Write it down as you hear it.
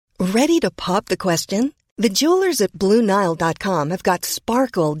Ready to pop the question? The jewelers at BlueNile.com have got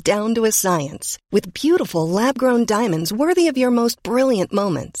sparkle down to a science with beautiful lab-grown diamonds worthy of your most brilliant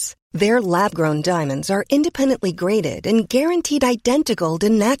moments. Their lab-grown diamonds are independently graded and guaranteed identical to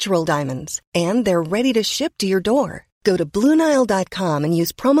natural diamonds, and they're ready to ship to your door. Go to BlueNile.com and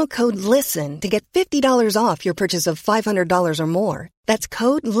use promo code LISTEN to get $50 off your purchase of $500 or more. That's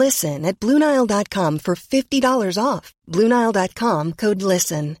code LISTEN at BlueNile.com for $50 off. BlueNile.com, code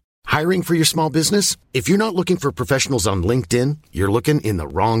LISTEN. Hiring for your small business? If you're not looking for professionals on LinkedIn, you're looking in the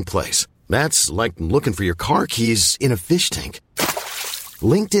wrong place. That's like looking for your car keys in a fish tank.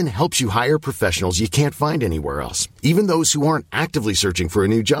 LinkedIn helps you hire professionals you can't find anywhere else, even those who aren't actively searching for a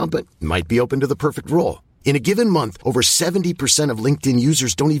new job but might be open to the perfect role. In a given month, over 70% of LinkedIn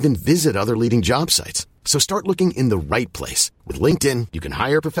users don't even visit other leading job sites. So start looking in the right place. With LinkedIn, you can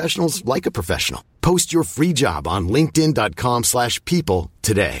hire professionals like a professional. Post your free job on linkedin.com/people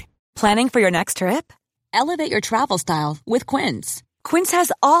today. Planning for your next trip? Elevate your travel style with Quince. Quince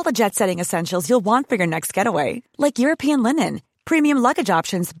has all the jet-setting essentials you'll want for your next getaway, like European linen, premium luggage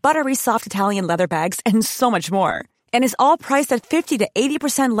options, buttery soft Italian leather bags, and so much more. And is all priced at 50 to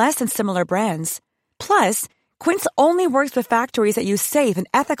 80% less than similar brands. Plus, Quince only works with factories that use safe and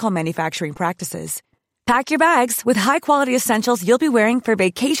ethical manufacturing practices. Pack your bags with high-quality essentials you'll be wearing for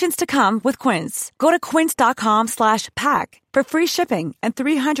vacations to come with Quince. Go to quince.com/pack for free shipping and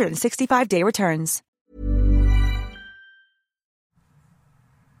 365-day returns.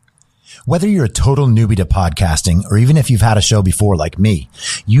 Whether you're a total newbie to podcasting or even if you've had a show before like me,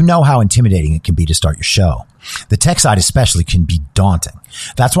 you know how intimidating it can be to start your show. The tech side especially can be daunting.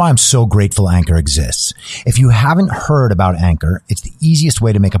 That's why I'm so grateful Anchor exists. If you haven't heard about Anchor, it's the easiest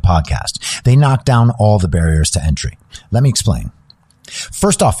way to make a podcast. They knock down all the barriers to entry. Let me explain.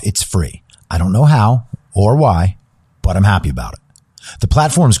 First off, it's free. I don't know how or why, but I'm happy about it. The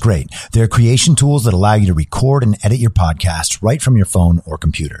platform's great. There are creation tools that allow you to record and edit your podcast right from your phone or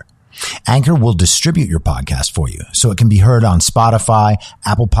computer. Anchor will distribute your podcast for you so it can be heard on Spotify,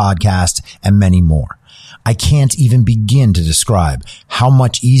 Apple Podcasts, and many more. I can't even begin to describe how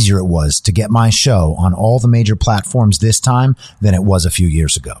much easier it was to get my show on all the major platforms this time than it was a few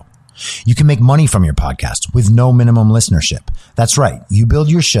years ago. You can make money from your podcast with no minimum listenership. That's right. You build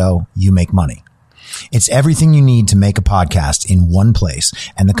your show, you make money. It's everything you need to make a podcast in one place,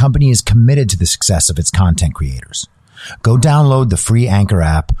 and the company is committed to the success of its content creators. Go download the free Anchor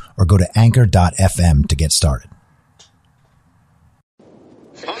app or go to anchor.fm to get started.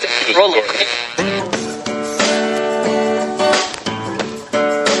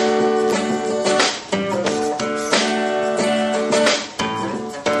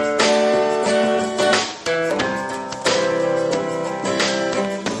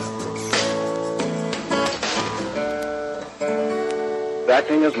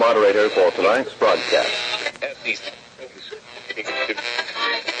 Acting as moderator for tonight's broadcast.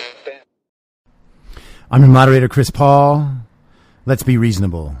 I'm your moderator, Chris Paul. Let's be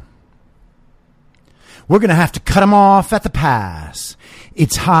reasonable. We're going to have to cut them off at the pass.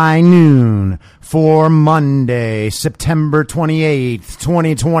 It's high noon for Monday, September 28th,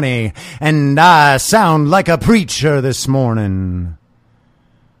 2020, and I sound like a preacher this morning.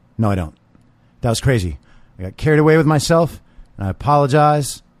 No, I don't. That was crazy. I got carried away with myself, and I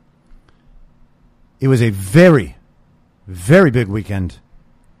apologize. It was a very, very big weekend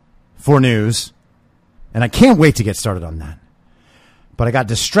for news, and I can't wait to get started on that. But I got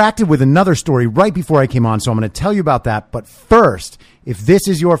distracted with another story right before I came on, so I'm going to tell you about that. But first, if this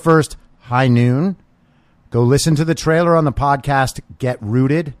is your first high noon, go listen to the trailer on the podcast, Get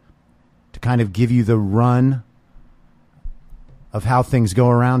Rooted, to kind of give you the run of how things go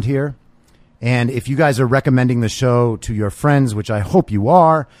around here. And if you guys are recommending the show to your friends, which I hope you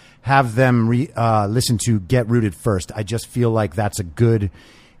are, have them listen to Get Rooted first. I just feel like that's a good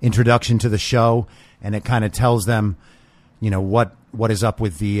introduction to the show, and it kind of tells them, you know, what is up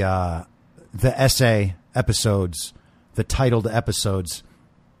with the essay episodes, the titled episodes,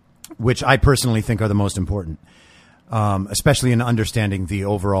 which I personally think are the most important, especially in understanding the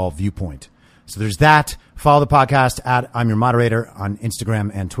overall viewpoint. So there's that. Follow the podcast at I'm Your Moderator on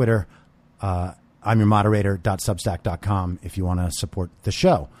Instagram and Twitter. I'm Your Moderator.substack.com if you want to support the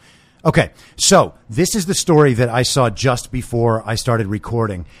show. Okay, so this is the story that I saw just before I started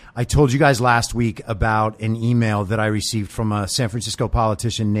recording. I told you guys last week about an email that I received from a San Francisco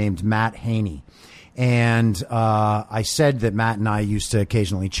politician named Matt Haney. And I said that Matt and I used to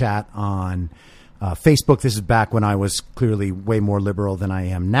occasionally chat on Facebook. This is back when I was clearly way more liberal than I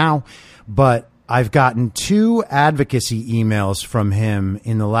am now. But I've gotten 2 advocacy emails from him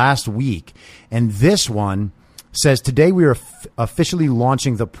in the last week. And this one says, today we are officially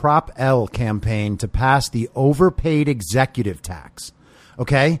launching the Prop L campaign to pass the overpaid executive tax.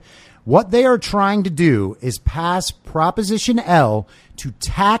 Okay? What they are trying to do is pass Proposition L to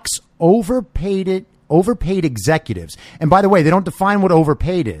tax overpaid executives. And by the way, they don't define what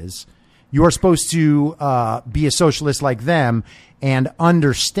overpaid is. You are supposed to be a socialist like them and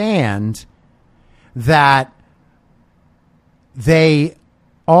understand that they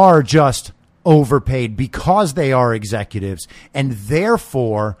are just overpaid because they are executives, and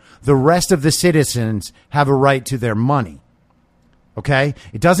therefore the rest of the citizens have a right to their money. Okay?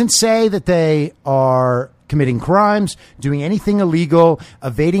 It doesn't say that they are committing crimes, doing anything illegal,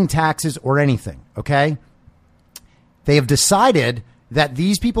 evading taxes, or anything. Okay? They have decided that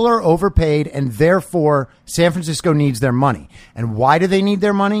these people are overpaid, and therefore San Francisco needs their money. And why do they need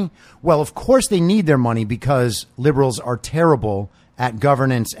their money? Well, of course they need their money because liberals are terrible at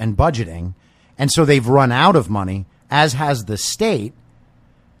governance and budgeting. And so they've run out of money, as has the state.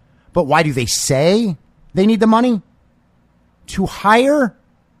 But why do they say they need the money? To hire,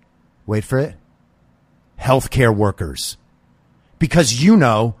 wait for it, healthcare workers. Because you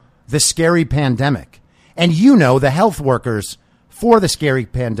know the scary pandemic. And you know the health workers for the scary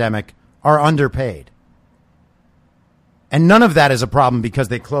pandemic are underpaid. And none of that is a problem because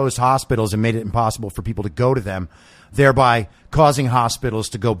they closed hospitals and made it impossible for people to go to them, thereby causing hospitals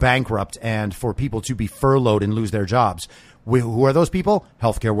to go bankrupt and for people to be furloughed and lose their jobs. Who are those people?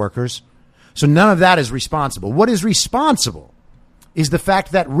 Healthcare workers. So none of that is responsible. What is responsible is the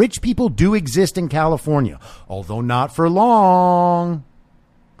fact that rich people do exist in California, although not for long,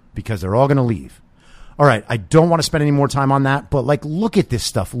 because they're all going to leave. All right, I don't want to spend any more time on that, but look at this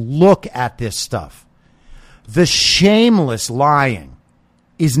stuff. Look at this stuff. The shameless lying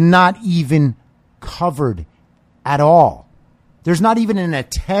is not even covered at all. There's not even an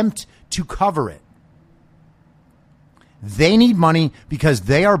attempt to cover it. They need money because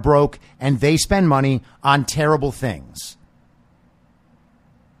they are broke and they spend money on terrible things.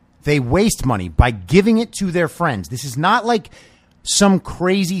 They waste money by giving it to their friends. This is not like some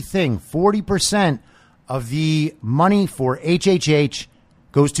crazy thing. 40% of the money for HHH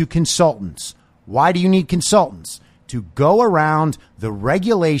goes to consultants. Why do you need consultants? To go around the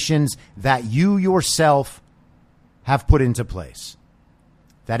regulations that you yourself have put into place.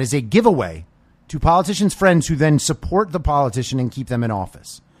 That is a giveaway to politicians' friends who then support the politician and keep them in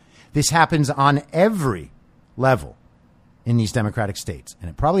office. This happens on every level in these Democratic states. And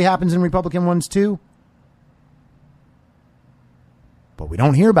it probably happens in Republican ones too. But we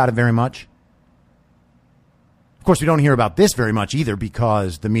don't hear about it very much. Of course, we don't hear about this very much either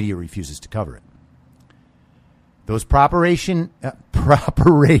because the media refuses to cover it. Those preparation, I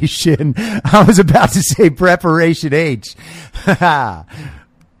was about to say Preparation H.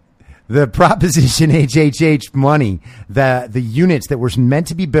 The Proposition HHH money, the units that were meant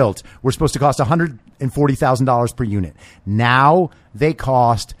to be built were supposed to cost $140,000 per unit. Now they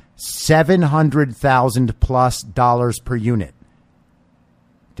cost $700,000 plus per unit.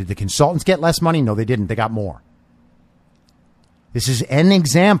 Did the consultants get less money? No, they didn't. They got more. This is an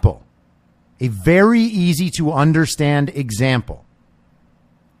example, a very easy to understand example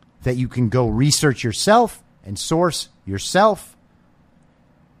that you can go research yourself and source yourself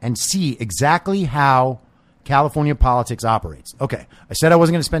and see exactly how California politics operates. Okay, I said I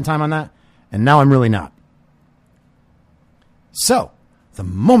wasn't going to spend time on that, and now I'm really not. So, the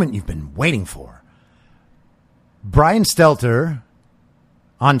moment you've been waiting for. Brian Stelter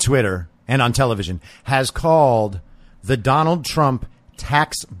on Twitter and on television has called the Donald Trump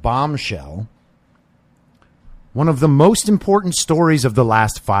tax bombshell one of the most important stories of the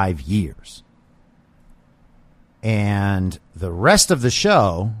last 5 years. And the rest of the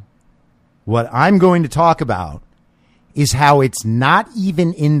show, what I'm going to talk about is how it's not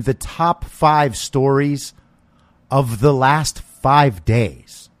even in the top 5 stories of the last 5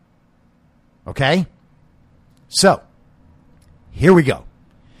 days. Okay? So, here we go.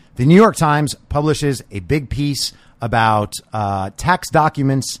 The New York Times publishes a big piece about tax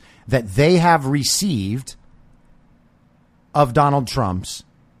documents that they have received of Donald Trump's.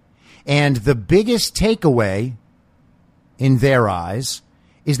 And the biggest takeaway in their eyes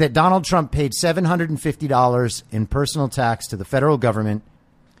is that Donald Trump paid $750 in personal tax to the federal government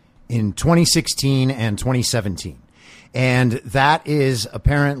in 2016 and 2017. And that is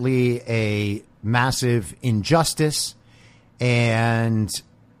apparently a massive injustice. And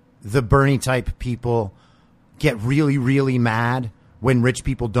the Bernie type people get really, really mad when rich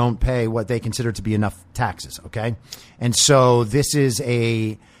people don't pay what they consider to be enough taxes. Okay. And so this is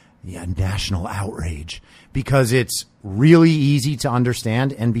a national outrage because it's really easy to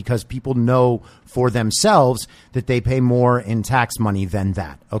understand and because people know for themselves that they pay more in tax money than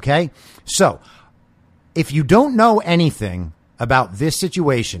that. Okay? So if you don't know anything about this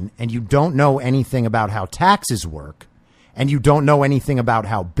situation and you don't know anything about how taxes work and you don't know anything about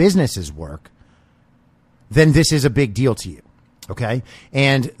how businesses work, then this is a big deal to you. Okay?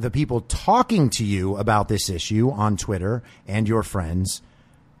 And the people talking to you about this issue on Twitter and your friends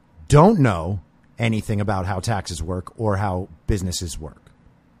don't know anything about how taxes work or how businesses work.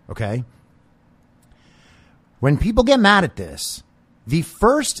 Okay? When people get mad at this, the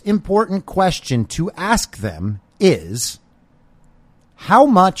first important question to ask them is, how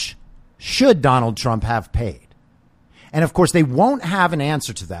much should Donald Trump have paid? And of course, they won't have an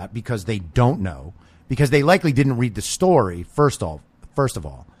answer to that because they don't know, because they likely didn't read the story, first of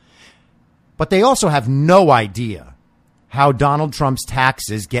all. But they also have no idea how Donald Trump's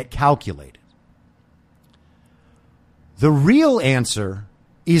taxes get calculated. The real answer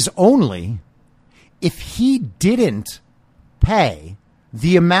is only if he didn't pay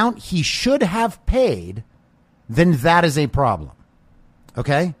the amount he should have paid, then that is a problem.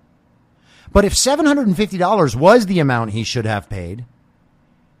 Okay? But if $750 was the amount he should have paid,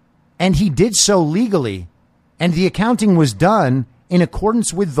 and he did so legally, and the accounting was done in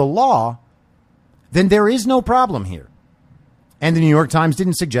accordance with the law, then there is no problem here. And the New York Times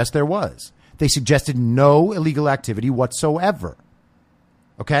didn't suggest there was. They suggested no illegal activity whatsoever.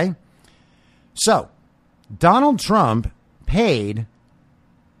 Okay? So, Donald Trump paid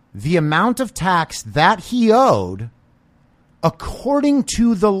the amount of tax that he owed according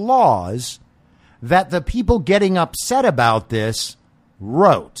to the laws that the people getting upset about this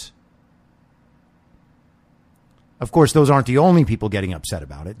wrote. Of course, those aren't the only people getting upset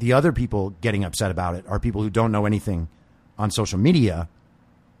about it. The other people getting upset about it are people who don't know anything on social media.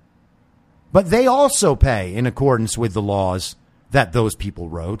 But they also pay in accordance with the laws that those people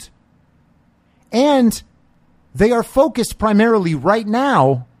wrote. And they are focused primarily right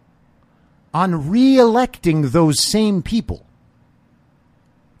now on re-electing those same people.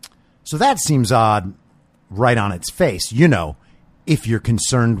 So that seems odd right on its face. You know, if you're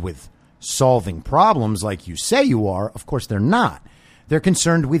concerned with solving problems like you say you are, of course they're not. They're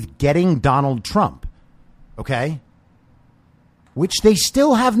concerned with getting Donald Trump. Okay? Which they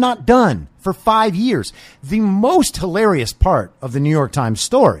still have not done for 5 years. The most hilarious part of the New York Times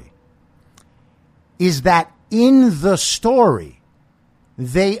story is that in the story,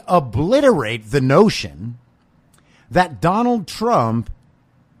 they obliterate the notion that Donald Trump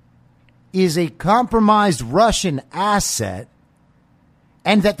is a compromised Russian asset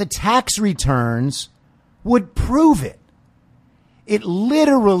and that the tax returns would prove it. It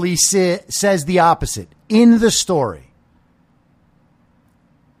literally says the opposite in the story.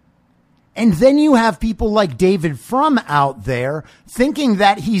 And then you have people like David Frum out there thinking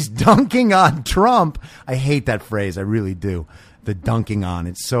that he's dunking on Trump. I hate that phrase. I really do. The dunking on.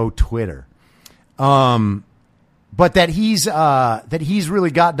 It's so Twitter. But that he's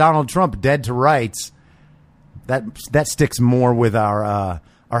really got Donald Trump dead to rights. That sticks more with our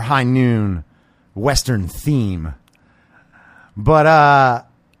high noon Western theme. But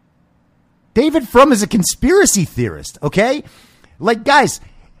David Frum is a conspiracy theorist. Okay, like guys.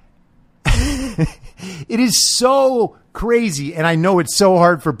 It is so crazy, and I know it's so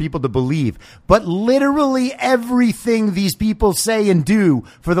hard for people to believe, but literally everything these people say and do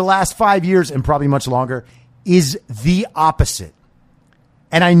for the last 5 years, and probably much longer, is the opposite.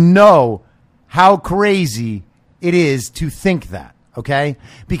 And I know how crazy it is to think that, okay?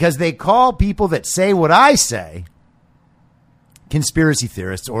 Because they call people that say what I say conspiracy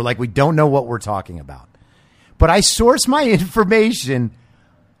theorists, or like we don't know what we're talking about. But I source my information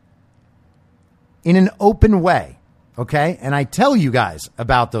in an open way, okay? And I tell you guys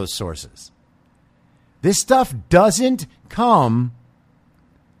about those sources. This stuff doesn't come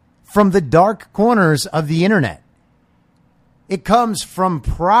from the dark corners of the internet. It comes from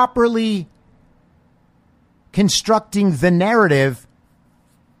properly constructing the narrative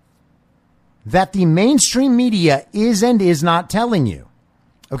that the mainstream media is and is not telling you,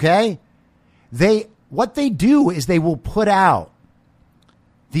 okay? What they do is they will put out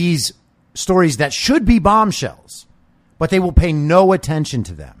these stories that should be bombshells, but they will pay no attention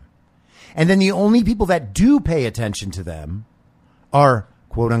to them. And then the only people that do pay attention to them are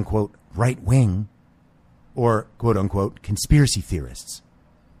quote unquote right wing or quote unquote conspiracy theorists.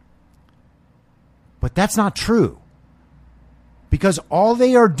 But that's not true, because all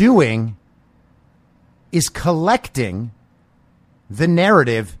they are doing is collecting the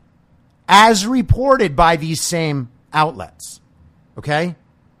narrative as reported by these same outlets. Okay?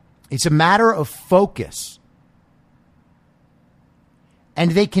 It's a matter of focus.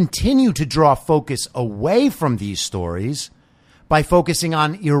 And they continue to draw focus away from these stories by focusing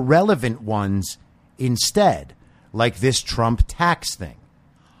on irrelevant ones instead, like this Trump tax thing.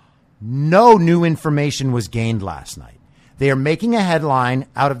 No new information was gained last night. They are making a headline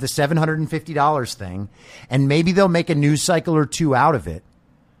out of the $750 thing, and maybe they'll make a news cycle or two out of it.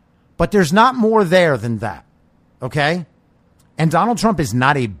 But there's not more there than that, okay? And Donald Trump is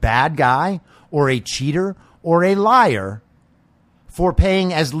not a bad guy or a cheater or a liar for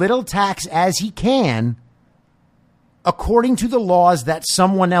paying as little tax as he can according to the laws that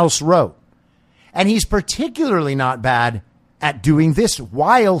someone else wrote. And he's particularly not bad at doing this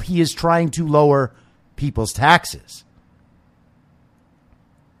while he is trying to lower people's taxes.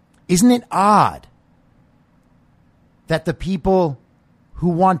 Isn't it odd that the people who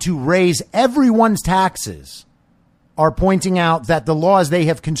want to raise everyone's taxes are pointing out that the laws they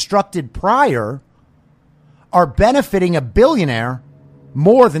have constructed prior are benefiting a billionaire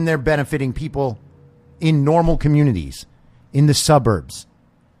more than they're benefiting people in normal communities, in the suburbs,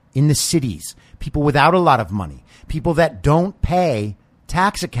 in the cities, people without a lot of money, people that don't pay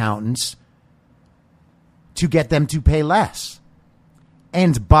tax accountants to get them to pay less.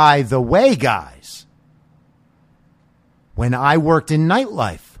 And by the way, guys, when I worked in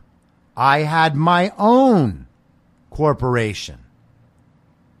nightlife, I had my own corporation.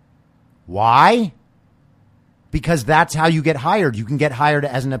 Why? Because that's how you get hired. You can get hired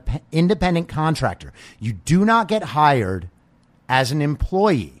as an independent contractor. You do not get hired as an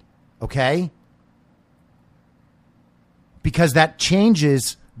employee, okay? Because that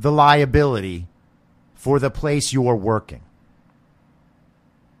changes the liability for the place you're working.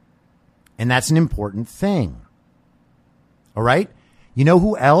 And that's an important thing. All right? You know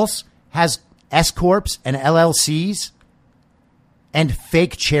who else has S-Corps and LLCs and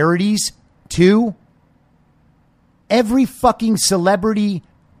fake charities too? Every fucking celebrity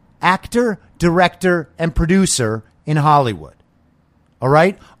actor, director, and producer in Hollywood. All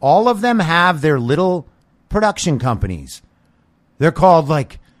right? All of them have their little production companies. They're called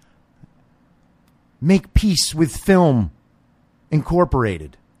like Make Peace with Film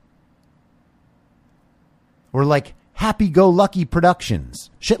Incorporated. Or like Happy Go Lucky Productions.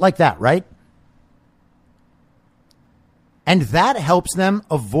 Shit like that, right? And that helps them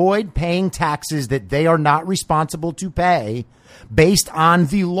avoid paying taxes that they are not responsible to pay based on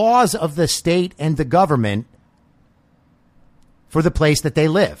the laws of the state and the government for the place that they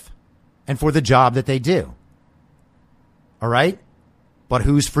live and for the job that they do. All right? But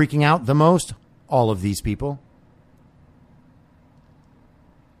who's freaking out the most? All of these people.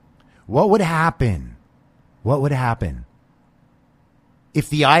 What would happen? What would happen if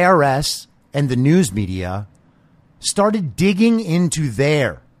the IRS and the news media started digging into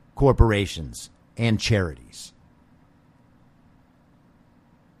their corporations and charities?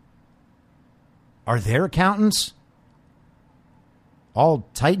 Are their accountants all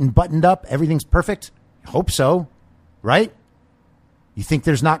tight and buttoned up? Everything's perfect? I hope so, right? You think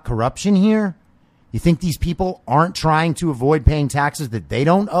there's not corruption here? You think these people aren't trying to avoid paying taxes that they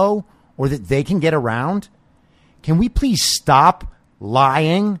don't owe or that they can get around? Can we please stop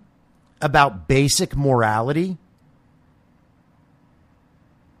lying about basic morality?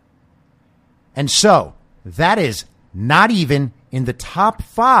 And so that is not even in the top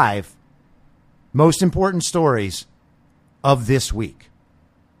 5 most important stories of this week.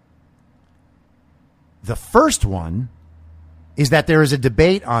 The first one is that there is a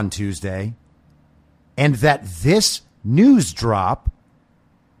debate on Tuesday and that this news drop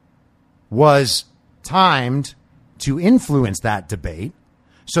was timed to influence that debate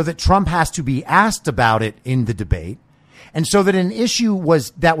so that Trump has to be asked about it in the debate. And so that an issue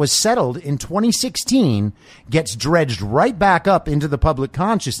that was settled in 2016 gets dredged right back up into the public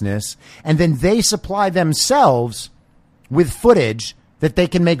consciousness. And then they supply themselves with footage that they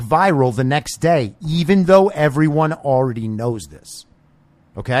can make viral the next day, even though everyone already knows this.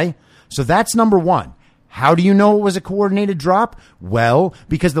 Okay? So that's number one. How do you know it was a coordinated drop? Well,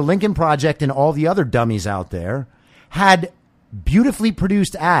 because the Lincoln Project and all the other dummies out there had beautifully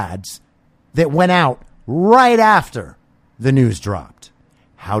produced ads that went out right after the news dropped.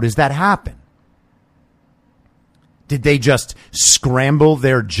 How does that happen? Did they just scramble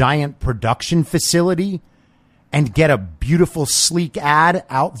their giant production facility and get a beautiful, sleek ad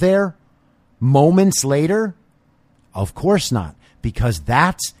out there moments later? Of course not, because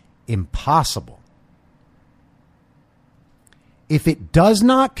that's impossible. If it does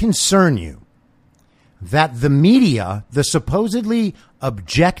not concern you that the media, the supposedly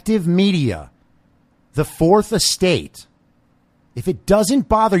objective media, the Fourth Estate, if it doesn't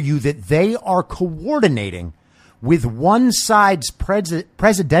bother you that they are coordinating with one side's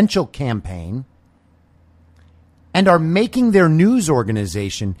presidential campaign and are making their news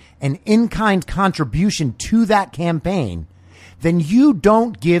organization an in-kind contribution to that campaign, then you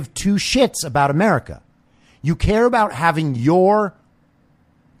don't give two shits about America. You care about having your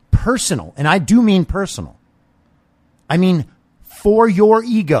personal, and I do mean personal, I mean for your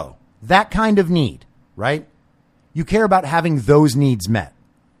ego, that kind of need, right? You care about having those needs met.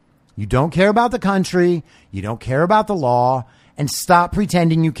 You don't care about the country. You don't care about the law. And stop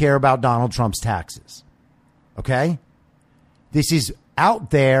pretending you care about Donald Trump's taxes. Okay? This is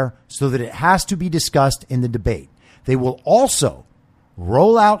out there so that it has to be discussed in the debate. They will also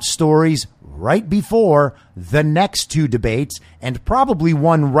roll out stories right before the next two debates and probably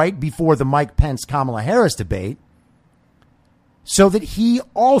one right before the Mike Pence-Kamala Harris debate so that he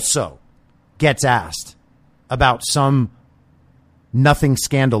also gets asked about some nothing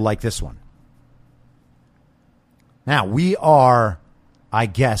scandal like this one. Now, we are, I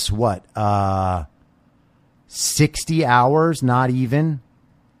guess, 60 hours, not even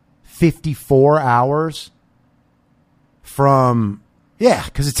 54 hours from,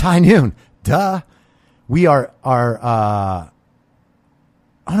 because it's high noon. Duh. We are, oh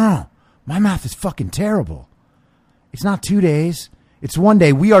no, my math is fucking terrible. It's not 2 days. It's 1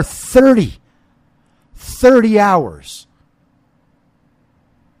 day. We are 30 hours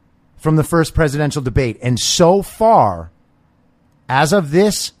from the first presidential debate. And so far, as of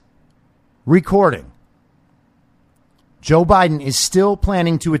this recording, Joe Biden is still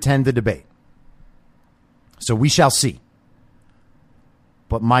planning to attend the debate. So we shall see.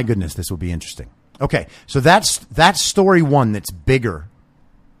 But my goodness, this will be interesting. Okay, so that's story one that's bigger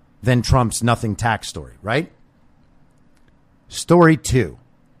than Trump's nothing tax story, right? Story two.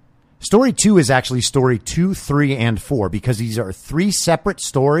 Story two is actually story 2, 3, and 4, because these are three separate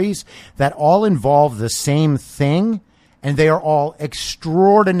stories that all involve the same thing, and they are all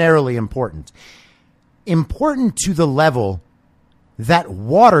extraordinarily important. Important to the level that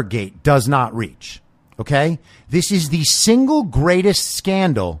Watergate does not reach, okay? This is the single greatest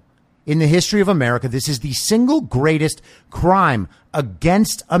scandal in the history of America. This is the single greatest crime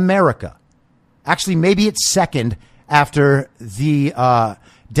against America. Actually, maybe it's second after the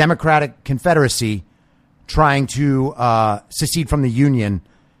Democratic Confederacy trying to secede from the Union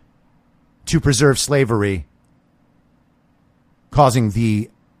to preserve slavery, causing the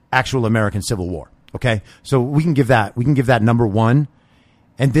actual American Civil War. Okay, so we can give that number one,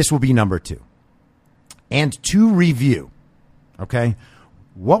 and this will be number two. And to review, okay,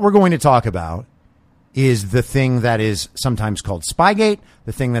 what we're going to talk about is the thing that is sometimes called Spygate,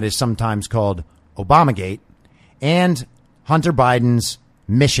 the thing that is sometimes called Obamagate, and Hunter Biden's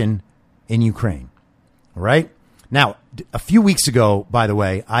mission in Ukraine. All right. Now, a few weeks ago, by the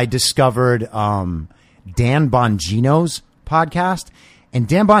way, I discovered Dan Bongino's podcast, and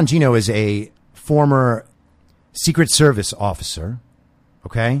Dan Bongino is a former Secret Service officer.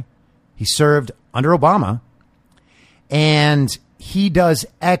 Okay. He served under Obama, and he does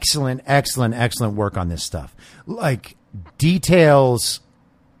excellent work on this stuff. Like details,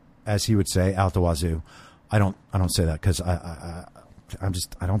 as he would say, out the wazoo. I don't say that because I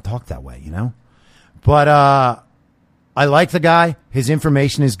don't talk that way, you know. But I like the guy. His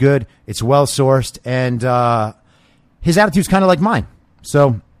information is good. It's well sourced, and his attitude's kind of like mine.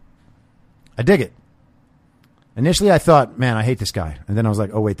 So I dig it. Initially, I thought, man, I hate this guy, and then I was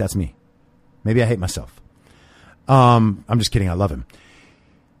like, oh wait, that's me. Maybe I hate myself. I'm just kidding. I love him.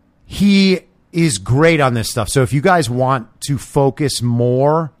 He is great on this stuff. So if you guys want to focus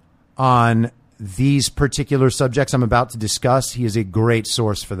more on these particular subjects I'm about to discuss, he is a great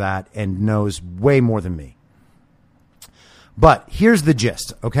source for that and knows way more than me. But here's the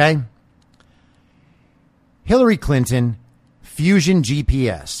gist, okay? Hillary Clinton, Fusion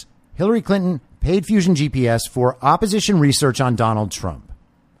GPS. Hillary Clinton paid Fusion GPS for opposition research on Donald Trump.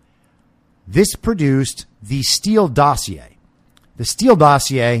 This produced the Steele dossier. The Steele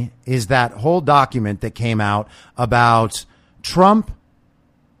dossier is that whole document that came out about Trump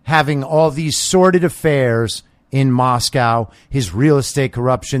having all these sordid affairs in Moscow, his real estate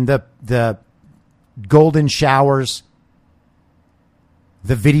corruption, the golden showers,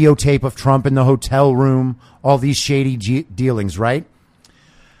 the videotape of Trump in the hotel room, all these shady dealings, right?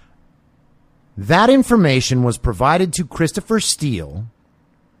 That information was provided to Christopher Steele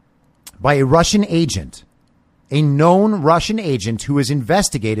by a Russian agent, a known Russian agent who was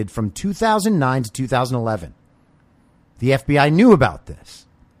investigated from 2009 to 2011. The FBI knew about this.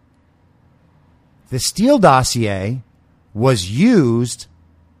 The Steele dossier was used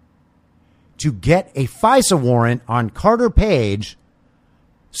to get a FISA warrant on Carter Page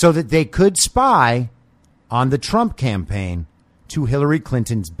so that they could spy on the Trump campaign to Hillary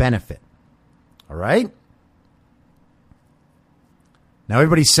Clinton's benefit. All right? Now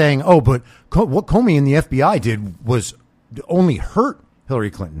everybody's saying, oh, but what Comey and the FBI did was only hurt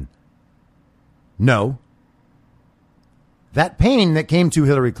Hillary Clinton. No. That pain that came to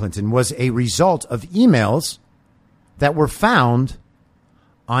Hillary Clinton was a result of emails that were found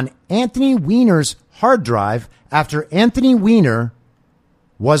on Anthony Weiner's hard drive after Anthony Weiner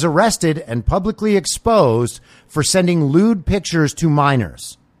was arrested and publicly exposed for sending lewd pictures to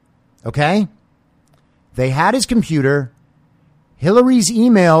minors. Okay? They had his computer. Hillary's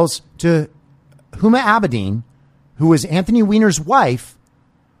emails to Huma Abedin, who was Anthony Weiner's wife,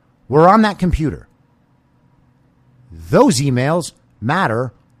 were on that computer. Those emails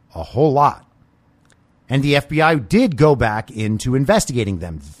matter a whole lot. And the FBI did go back into investigating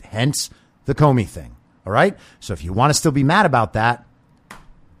them, hence the Comey thing. All right? So if you want to still be mad about that,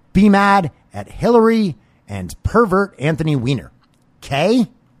 be mad at Hillary and pervert Anthony Weiner. Okay?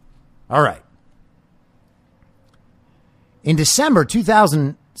 All right. In December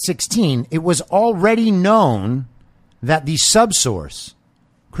 2016, it was already known that the subsource,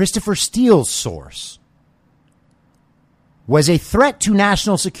 Christopher Steele's source, was a threat to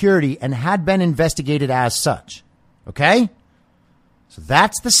national security and had been investigated as such. Okay? So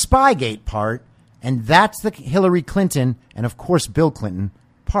that's the Spygate part, and that's the Hillary Clinton and, of course, Bill Clinton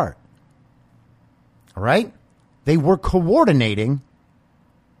part. All right? They were coordinating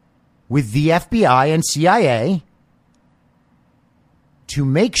with the FBI and CIA to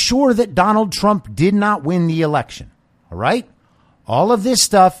make sure that Donald Trump did not win the election. All right? All of this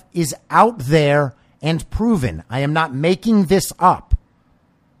stuff is out there and proven. I am not making this up.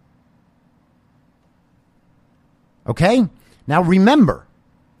 Okay? Now remember,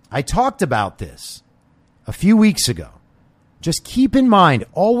 I talked about this a few weeks ago. Just keep in mind,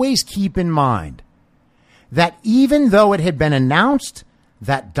 always keep in mind, that even though it had been announced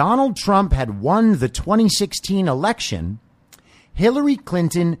that Donald Trump had won the 2016 election, Hillary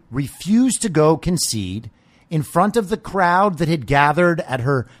Clinton refused to go concede in front of the crowd that had gathered at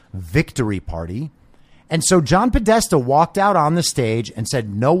her victory party. And so John Podesta walked out on the stage and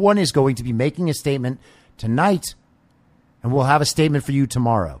said, no one is going to be making a statement tonight, and we'll have a statement for you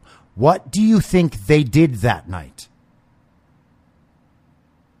tomorrow. What do you think they did that night?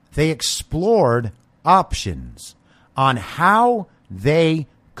 They explored options on how they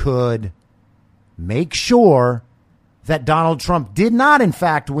could make sure that Donald Trump did not, in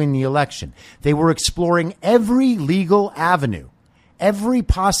fact, win the election. They were exploring every legal avenue, every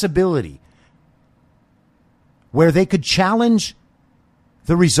possibility where they could challenge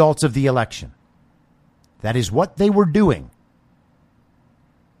the results of the election. That is what they were doing.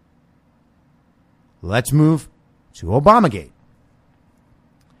 Let's move to Obamagate.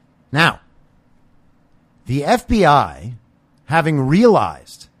 Now, the FBI, having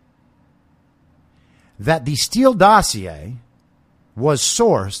realized that the Steele dossier was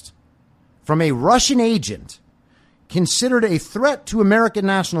sourced from a Russian agent considered a threat to American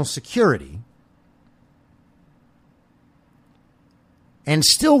national security, and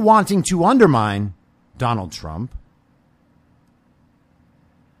still wanting to undermine Donald Trump,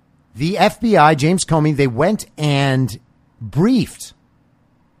 the FBI, James Comey, they went and briefed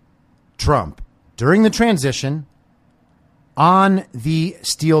Trump during the transition on the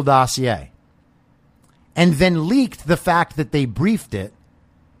Steele dossier, and then leaked the fact that they briefed it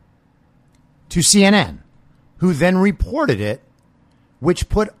to CNN, who then reported it, which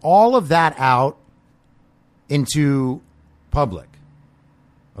put all of that out into public.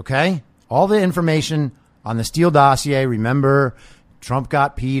 Okay? All the information on the Steele dossier. Remember, Trump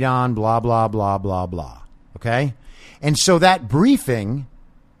got peed on, blah, blah, blah, blah, blah. Okay? And so that briefing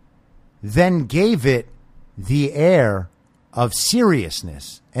then gave it the air of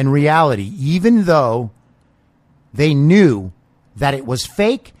seriousness and reality, even though they knew that it was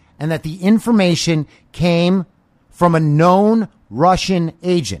fake and that the information came from a known Russian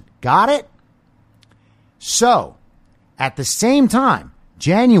agent. Got it? So, at the same time,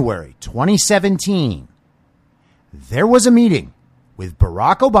 January 2017, there was a meeting with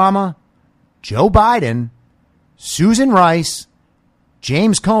Barack Obama, Joe Biden, Susan Rice,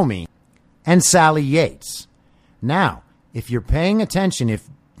 James Comey, and Sally Yates. Now, if you're paying attention, if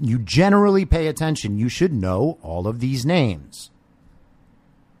you generally pay attention, you should know all of these names.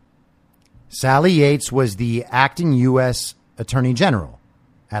 Sally Yates was the acting U.S. Attorney General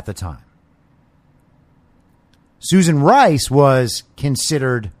at the time. Susan Rice was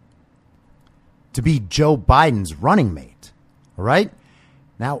considered to be Joe Biden's running mate. All right?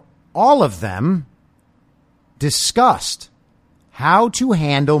 Now, all of them discussed how to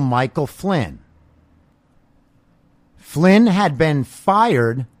handle Michael Flynn. Flynn had been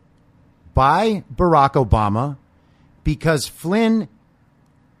fired by Barack Obama because Flynn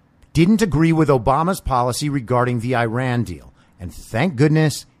didn't agree with Obama's policy regarding the Iran deal. And thank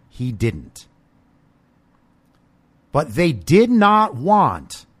goodness he didn't. But they did not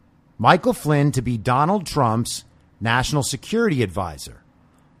want Michael Flynn to be Donald Trump's national security advisor.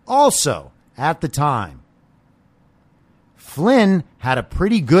 Also, at the time, Flynn had a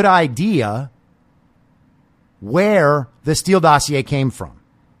pretty good idea where the Steele dossier came from.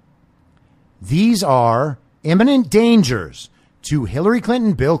 These are imminent dangers to Hillary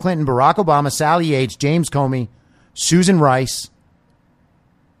Clinton, Bill Clinton, Barack Obama, Sally Yates, James Comey, Susan Rice,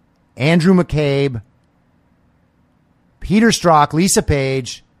 Andrew McCabe, Peter Strzok, Lisa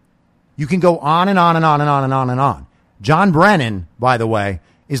Page. You can go on and on and on and on and on and on. John Brennan, by the way,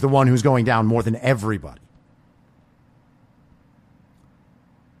 is the one who's going down more than everybody.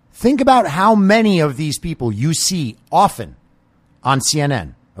 Think about how many of these people you see often on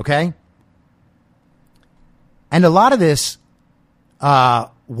CNN, okay? And a lot of this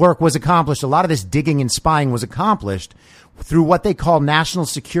work was accomplished, a lot of this digging and spying was accomplished through what they call national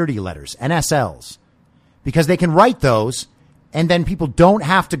security letters, NSLs, because they can write those and then people don't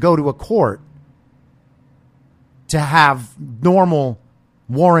have to go to a court to have normal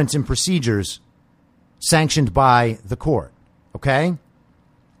warrants and procedures sanctioned by the court, okay?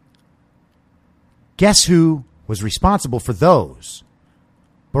 Guess who was responsible for those?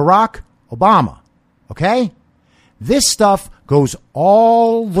 Barack Obama, okay? This stuff goes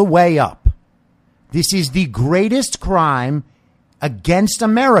all the way up. This is the greatest crime against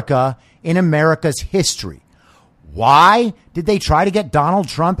America in America's history. Why did they try to get Donald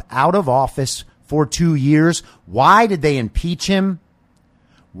Trump out of office for 2 years? Why did they impeach him?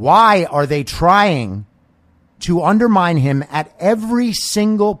 Why are they trying to undermine him at every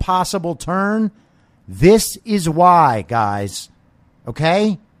single possible turn? This is why, guys.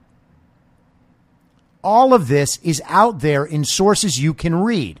 Okay? All of this is out there in sources you can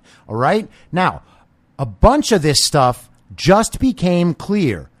read. All right? Now, a bunch of this stuff just became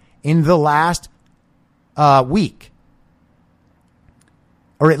clear in the last week.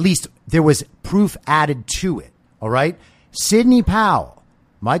 Or at least there was proof added to it. All right? Sidney Powell,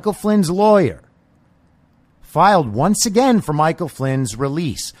 Michael Flynn's lawyer, filed once again for Michael Flynn's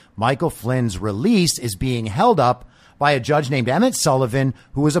release. Michael Flynn's release is being held up by a judge named Emmett Sullivan,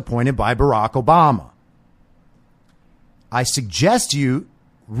 who was appointed by Barack Obama. I suggest you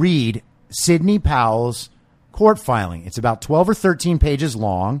read Sidney Powell's court filing. It's about 12 or 13 pages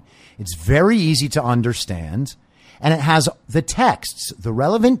long. It's very easy to understand. And it has the texts, the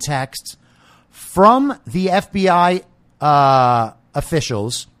relevant texts from the FBI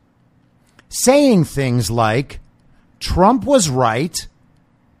officials saying things like Trump was right,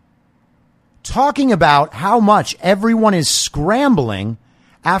 talking about how much everyone is scrambling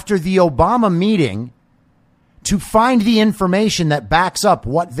after the Obama meeting to find the information that backs up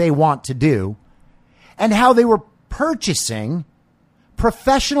what they want to do, and how they were purchasing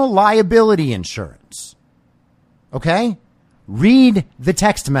professional liability insurance. Okay? Read the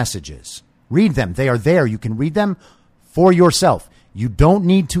text messages. Read them. They are there. You can read them for yourself. You don't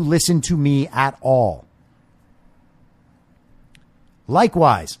need to listen to me at all.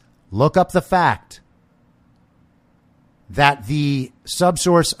 Likewise, look up the fact that the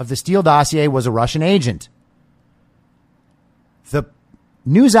subsource of the Steele dossier was a Russian agent. The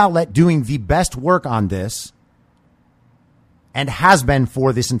news outlet doing the best work on this, and has been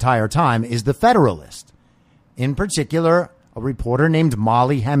for this entire time, is The Federalist. In particular, a reporter named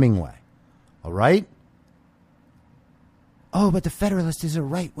Molly Hemingway. All right? Oh, but The Federalist is a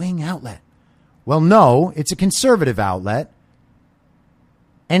right-wing outlet. Well, no, it's a conservative outlet.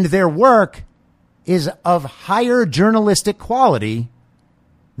 And their work is of higher journalistic quality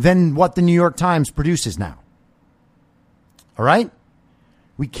than what the New York Times produces now. All right?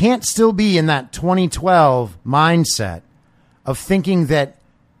 We can't still be in that 2012 mindset of thinking that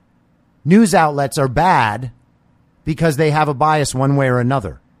news outlets are bad because they have a bias one way or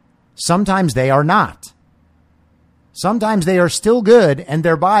another. Sometimes they are not. Sometimes they are still good and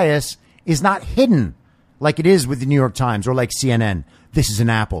their bias is not hidden like it is with the New York Times or like CNN. This is an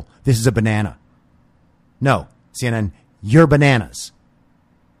apple. This is a banana. No, CNN, you're bananas.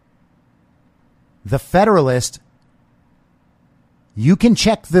 The Federalist, you can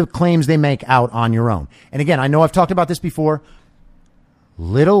check the claims they make out on your own. And again, I know I've talked about this before.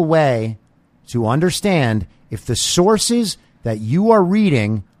 Little way to understand if the sources that you are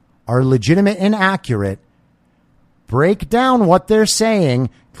reading are legitimate and accurate. Break down what they're saying,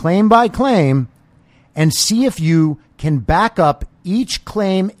 claim by claim, and see if you can back up each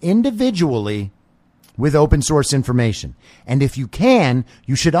claim individually with open source information. And if you can,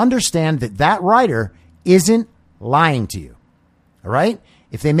 you should understand that that writer isn't lying to you. All right?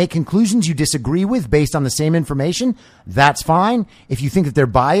 If they make conclusions you disagree with based on the same information, that's fine. If you think that their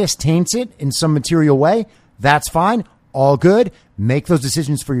bias taints it in some material way, that's fine. All good. Make those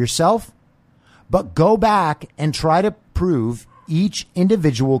decisions for yourself. But go back and try to prove each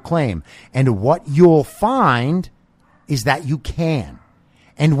individual claim. And what you'll find is that you can.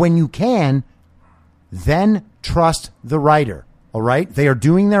 And when you can, then trust the writer. All right? They are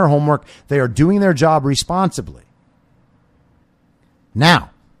doing their homework. They are doing their job responsibly.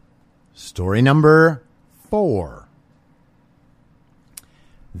 Now, story number 4.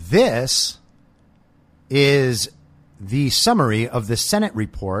 This is the summary of the Senate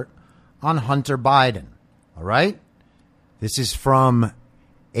report on Hunter Biden. All right? This is from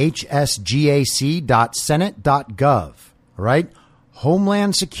hsgac.senate.gov. All right?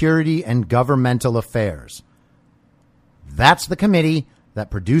 Homeland Security and Governmental Affairs. That's the committee that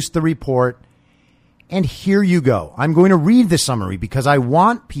produced the report. And here you go. I'm going to read the summary because I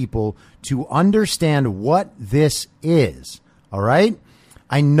want people to understand what this is. All right?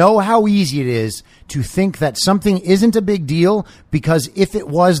 I know how easy it is to think that something isn't a big deal because if it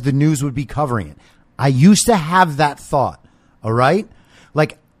was, the news would be covering it. I used to have that thought. All right?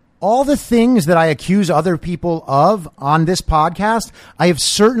 Like all the things that I accuse other people of on this podcast, I have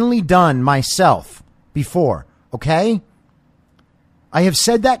certainly done myself before. Okay? I have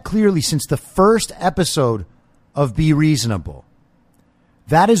said that clearly since the first episode of Be Reasonable.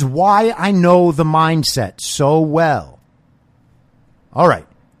 That is why I know the mindset so well. All right.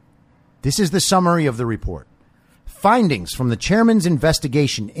 This is the summary of the report. Findings from the chairman's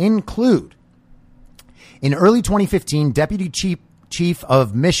investigation include: in early 2015, Deputy Chief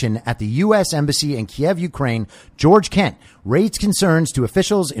of Mission at the U.S. Embassy in Kiev, Ukraine, George Kent, raised concerns to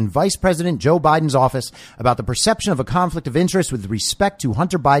officials in Vice President Joe Biden's office about the perception of a conflict of interest with respect to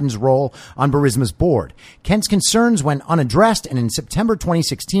Hunter Biden's role on Burisma's board. Kent's concerns went unaddressed, and in September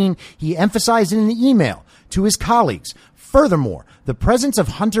 2016, he emphasized in an email to his colleagues. Furthermore, the presence of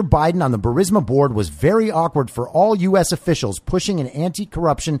Hunter Biden on the Burisma board was very awkward for all U.S. officials pushing an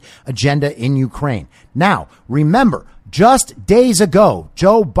anti-corruption agenda in Ukraine. Now, remember, just days ago,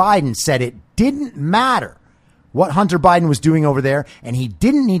 Joe Biden said it didn't matter what Hunter Biden was doing over there, and he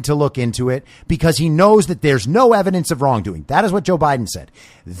didn't need to look into it because he knows that there's no evidence of wrongdoing. That is what Joe Biden said.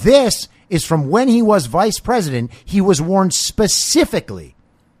 This is from when he was vice president. He was warned specifically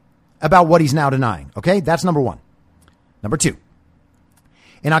about what he's now denying. Okay, that's number one. Number 2,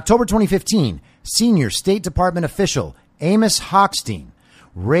 in October 2015, senior State Department official Amos Hochstein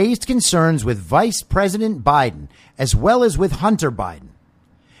raised concerns with Vice President Biden as well as with Hunter Biden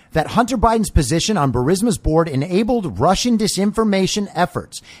that Hunter Biden's position on Burisma's board enabled Russian disinformation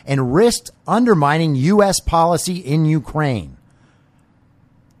efforts and risked undermining U.S. policy in Ukraine.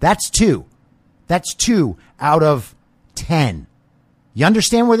 That's 2. That's 2 out of 10. You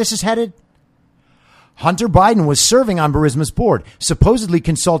understand where this is headed? Hunter Biden was serving on Burisma's board, supposedly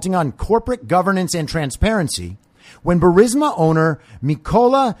consulting on corporate governance and transparency, when Burisma owner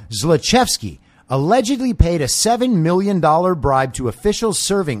Mykola Zlochevsky allegedly paid a $7 million bribe to officials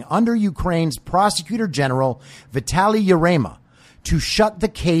serving under Ukraine's Prosecutor General Vitaly Yarema to shut the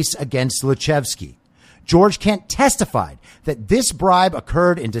case against Zlochevsky. George Kent testified that this bribe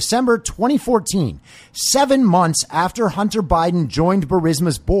occurred in December 2014, 7 months after Hunter Biden joined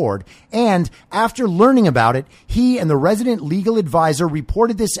Burisma's board, and after learning about it, he and the resident legal advisor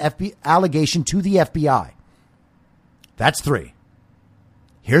reported this allegation to the FBI. That's 3.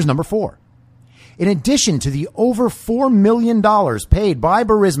 Here's number 4. In addition to the over $4 million paid by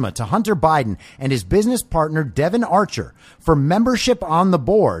Burisma to Hunter Biden and his business partner Devin Archer for membership on the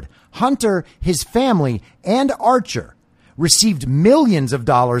board, Hunter, his family, and Archer received millions of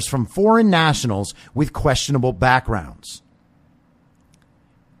dollars from foreign nationals with questionable backgrounds.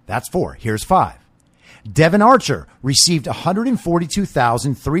 That's 4. Here's 5. Devin Archer received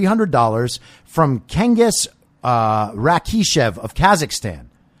 $142,300 from Kengiz Rakishev of Kazakhstan,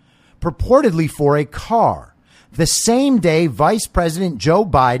 purportedly for a car. The same day, Vice President Joe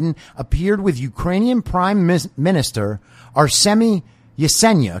Biden appeared with Ukrainian Prime Minister Arseniy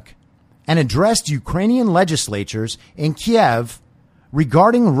Yatsenyuk and addressed Ukrainian legislatures in Kiev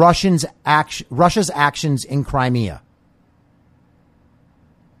regarding Russia's actions in Crimea.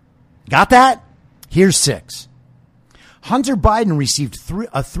 Got that? Here's 6. Hunter Biden received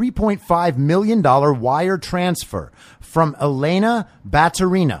a $3.5 million wire transfer from Elena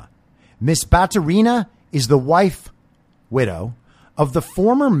Baturina. Miss Baturina is the widow of the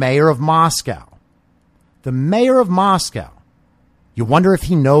former mayor of Moscow. The mayor of Moscow. You wonder if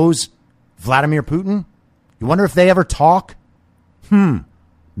he knows Vladimir Putin? You wonder if they ever talk?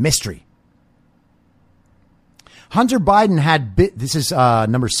 Mystery. Hunter Biden had, this is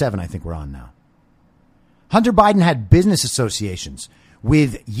number 7 I think we're on now. Hunter Biden had business associations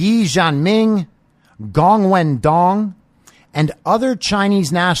with Yi Jianming, Gong Wendong, and other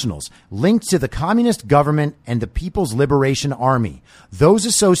Chinese nationals linked to the communist government and the People's Liberation Army. Those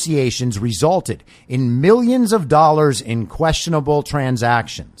associations resulted in millions of dollars in questionable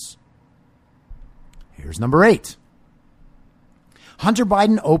transactions. Here's number 8. Hunter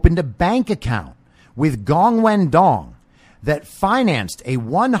Biden opened a bank account with Gong Wendong that financed a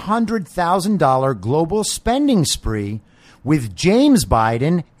 $100,000 global spending spree with James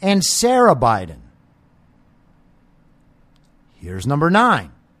Biden and Sarah Biden. Here's number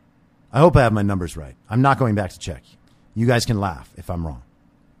 9. I hope I have my numbers right. I'm not going back to check. You guys can laugh if I'm wrong.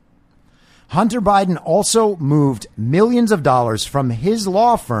 Hunter Biden also moved millions of dollars from his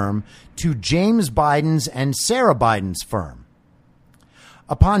law firm to James Biden's and Sarah Biden's firm.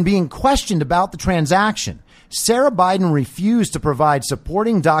 Upon being questioned about the transaction, Sarah Biden refused to provide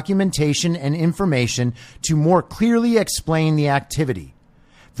supporting documentation and information to more clearly explain the activity.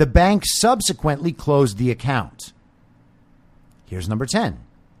 The bank subsequently closed the account. Here's number 10.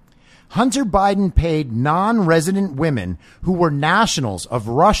 Hunter Biden paid non-resident women who were nationals of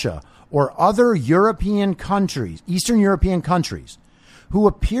Russia or other European countries, Eastern European countries, who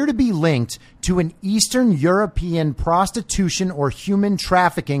appear to be linked to an Eastern European prostitution or human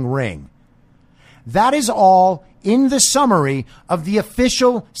trafficking ring. That is all in the summary of the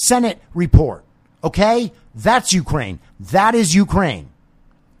official Senate report. Okay? That's Ukraine. That is Ukraine.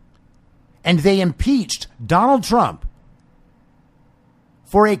 And they impeached Donald Trump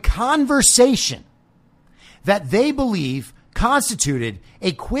for a conversation that they believe constituted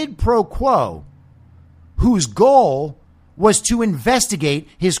a quid pro quo whose goal was to investigate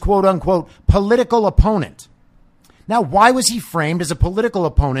his quote unquote political opponent. Now, why was he framed as a political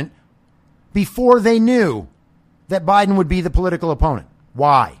opponent before they knew that Biden would be the political opponent?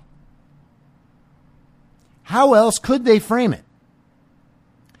 Why? How else could they frame it?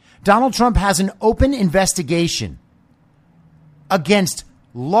 Donald Trump has an open investigation against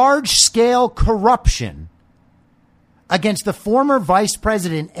large-scale corruption against the former vice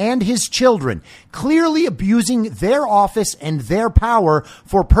president and his children, clearly abusing their office and their power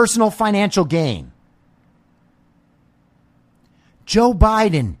for personal financial gain. Joe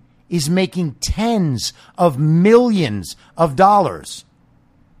Biden is making tens of millions of dollars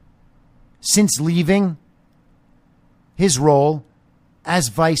since leaving his role as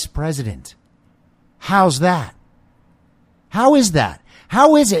vice president. How's that? How is that?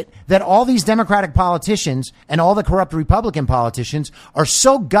 How is it that all these Democratic politicians and all the corrupt Republican politicians are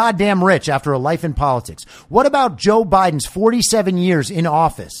so goddamn rich after a life in politics? What about Joe Biden's 47 years in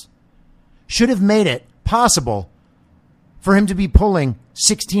office should have made it possible for him to be pulling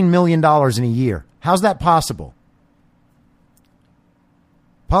 $16 million in a year? How's that possible?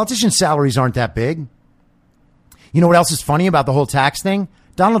 Politicians' salaries aren't that big. You know what else is funny about the whole tax thing?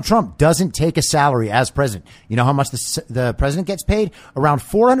 Donald Trump doesn't take a salary as president. You know how much the president gets paid? Around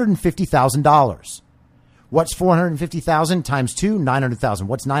 $450,000. What's $450,000 times 2? $900,000.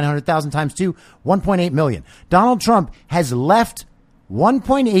 What's $900,000 times 2? $1.8 million. Donald Trump has left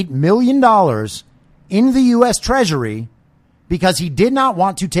 $1.8 million in the U.S. Treasury because he did not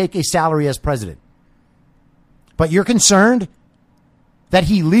want to take a salary as president. But you're concerned that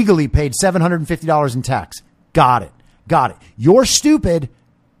he legally paid $750 in tax. Got it. Got it. You're stupid.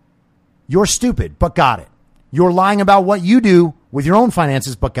 You're stupid, but got it. You're lying about what you do with your own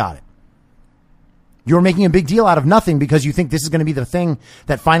finances, but got it. You're making a big deal out of nothing because you think this is going to be the thing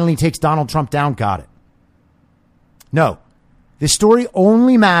that finally takes Donald Trump down. Got it. No, this story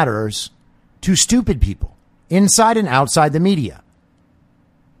only matters to stupid people inside and outside the media.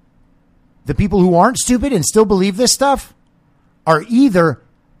 The people who aren't stupid and still believe this stuff are either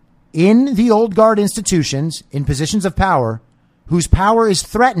in the old guard institutions in positions of power whose power is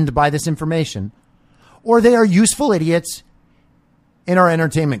threatened by this information, or they are useful idiots in our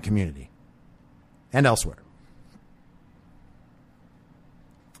entertainment community and elsewhere.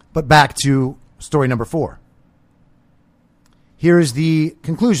 But back to story number 4. Here is the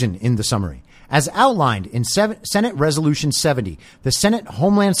conclusion in the summary. As outlined in Senate Resolution 70, the Senate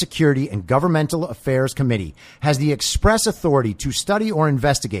Homeland Security and Governmental Affairs Committee has the express authority to study or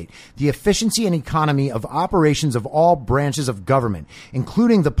investigate the efficiency and economy of operations of all branches of government,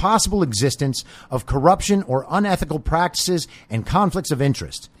 including the possible existence of corruption or unethical practices and conflicts of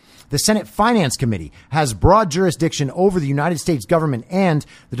interest. The Senate Finance Committee has broad jurisdiction over the United States government and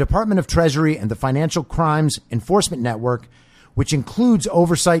the Department of Treasury and the Financial Crimes Enforcement Network, which includes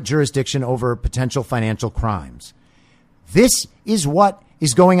oversight jurisdiction over potential financial crimes. This is what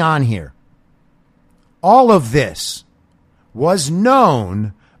is going on here. All of this was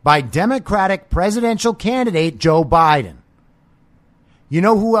known by Democratic presidential candidate Joe Biden. You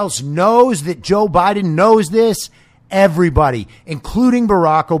know who else knows that Joe Biden knows this? Everybody, including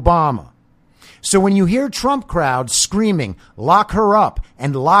Barack Obama. So when you hear Trump crowds screaming, lock her up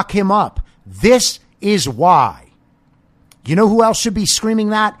and lock him up, this is why. You know who else should be screaming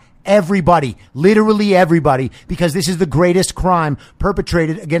that? Everybody, literally everybody, because this is the greatest crime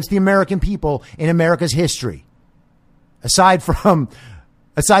perpetrated against the American people in America's history. Aside from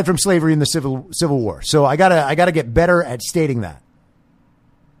slavery and the Civil War. So I gotta get better at stating that.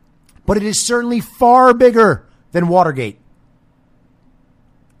 But it is certainly far bigger than Watergate.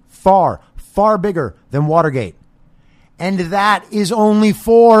 Far bigger than Watergate. And that is only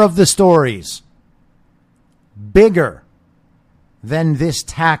 4 of the stories. Bigger than this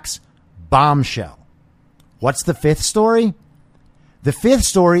tax bombshell. What's the 5th story? The 5th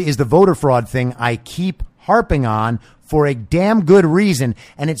story is the voter fraud thing I keep harping on for a damn good reason,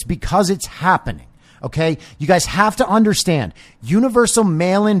 and it's because it's happening. Okay? You guys have to understand, universal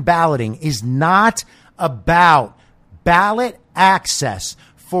mail-in balloting is not about ballot access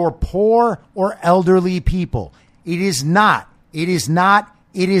for poor or elderly people. It is not. It is not.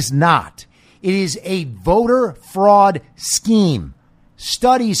 It is not. It is a voter fraud scheme.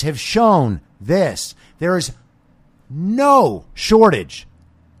 Studies have shown this. There is no shortage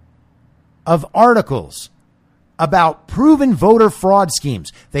of articles about proven voter fraud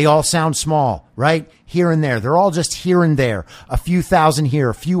schemes. They all sound small, right? Here and there. They're all just here and there. A few thousand here,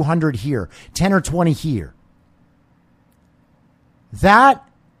 a few hundred here, 10 or 20 here. That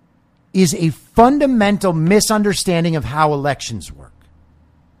is a fundamental misunderstanding of how elections work.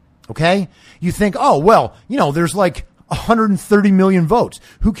 Okay? You think, oh, well, there's like 130 million votes.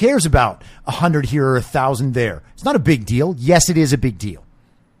 Who cares about 100 here or 1,000 there? It's not a big deal. Yes, it is a big deal.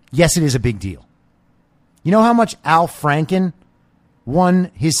 Yes, it is a big deal. You know how much Al Franken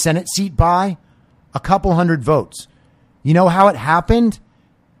won his Senate seat by? A couple hundred votes. You know how it happened?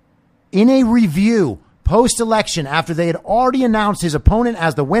 In a review post-election, after they had already announced his opponent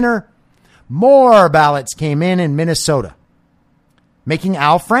as the winner, more ballots came in Minnesota, making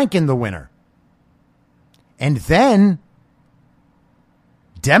Al Franken the winner. And then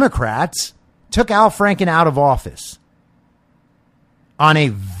Democrats took Al Franken out of office on a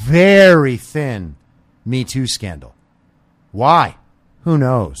very thin Me Too scandal. Why? Who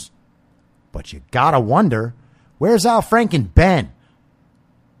knows? But you gotta wonder, where's Al Franken been?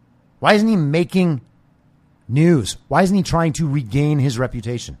 Why isn't he making news? Why isn't he trying to regain his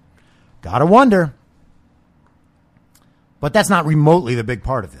reputation? Gotta wonder. But that's not remotely the big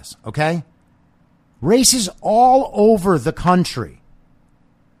part of this, okay? Races all over the country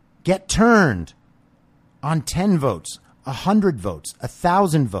get turned on 10 votes, 100 votes,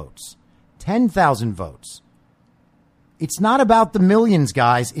 1,000 votes, 10,000 votes. It's not about the millions,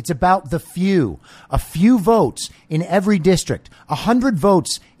 guys. It's about the few. A few votes in every district, 100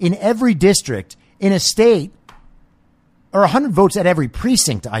 votes in every district in a state, or 100 votes at every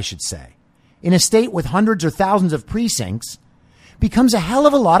precinct, I should say, in a state with hundreds or thousands of precincts becomes a hell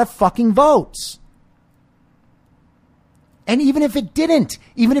of a lot of fucking votes. And even if it didn't,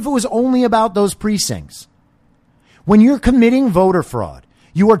 even if it was only about those precincts, when you're committing voter fraud,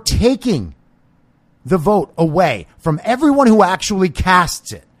 you are taking the vote away from everyone who actually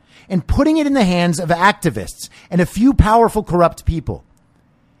casts it and putting it in the hands of activists and a few powerful, corrupt people.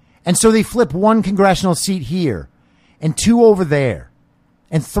 And so they flip 1 congressional seat here and 2 over there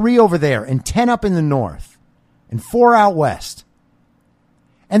and 3 over there and 10 up in the north and 4 out west.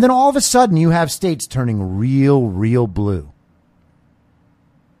 And then all of a sudden you have states turning real blue.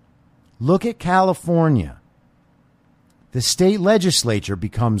 Look at California. The state legislature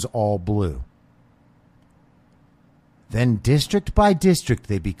becomes all blue. Then district by district,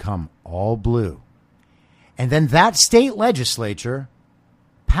 they become all blue. And then that state legislature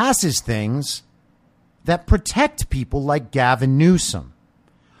passes things that protect people like Gavin Newsom.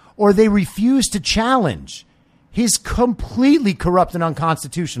 Or they refuse to challenge his completely corrupt and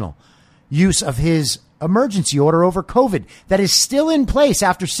unconstitutional use of his emergency order over COVID that is still in place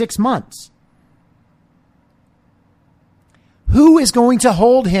after 6 months. Who is going to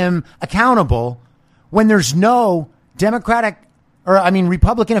hold him accountable when there's no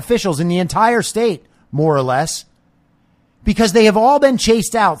Republican officials in the entire state, more or less, because they have all been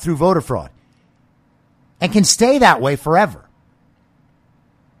chased out through voter fraud and can stay that way forever?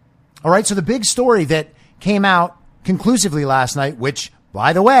 All right. So the big story that came out conclusively last night, which,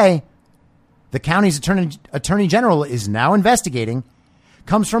 by the way, the county's attorney general is now investigating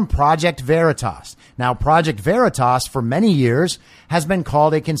comes from Project Veritas. Now, Project Veritas for many years has been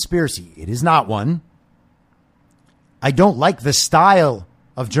called a conspiracy. It is not one. I don't like the style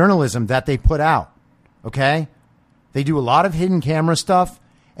of journalism that they put out. Okay? They do a lot of hidden camera stuff,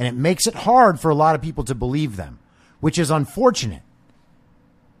 and it makes it hard for a lot of people to believe them, which is unfortunate.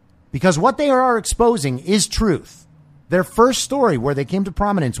 Because what they are exposing is truth. Their first story where they came to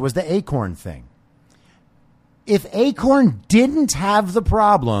prominence was the Acorn thing. If Acorn didn't have the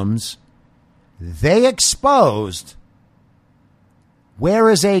problems they exposed, where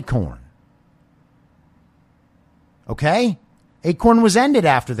is Acorn? Okay? Acorn was ended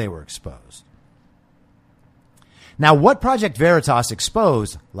after they were exposed. Now, what Project Veritas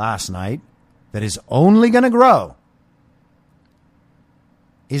exposed last night that is only going to grow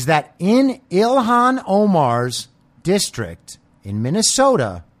is that in Ilhan Omar's district in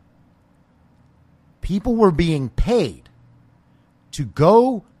Minnesota, people were being paid to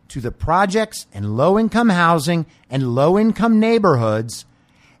go to the projects and low-income housing and low-income neighborhoods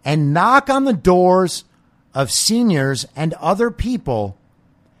and knock on the doors of seniors and other people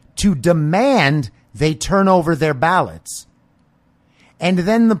to demand they turn over their ballots. And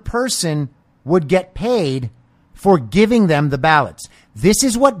then the person would get paid for giving them the ballots. This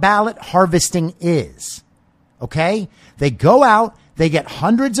is what ballot harvesting is. Okay? They go out, they get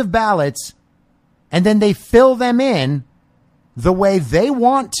hundreds of ballots, and then they fill them in the way they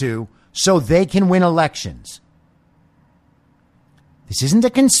want to so they can win elections. This isn't a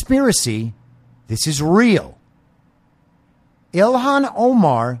conspiracy. This is real. Ilhan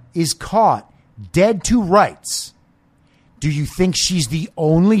Omar is caught dead to rights. Do you think she's the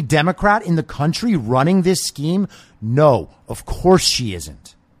only Democrat in the country running this scheme? No, of course she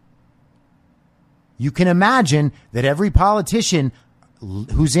isn't. You can imagine that every politician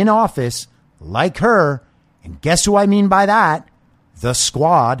who's in office, like her, and guess who I mean by that? The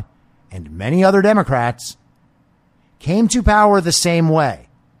Squad and many other Democrats, came to power the same way.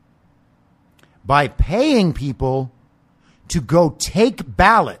 By paying people to go take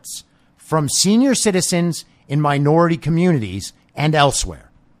ballots from senior citizens in minority communities and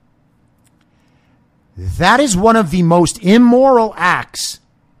elsewhere. That is one of the most immoral acts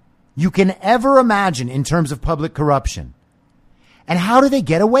you can ever imagine in terms of public corruption. And how do they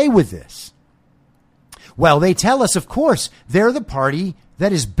get away with this? Well, they tell us, of course, they're the party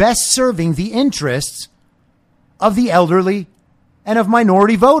that is best serving the interests of the elderly and of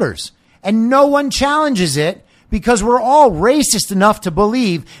minority voters. And no one challenges it because we're all racist enough to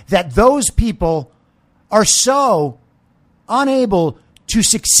believe that those people are so unable to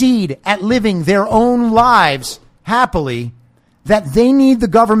succeed at living their own lives happily that they need the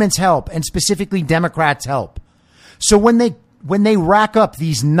government's help, and specifically Democrats' help. So when they rack up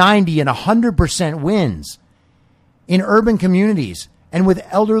these 90 and 100% wins in urban communities and with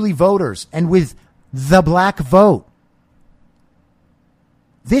elderly voters and with the black vote,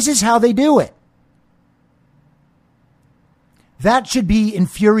 this is how they do it. That should be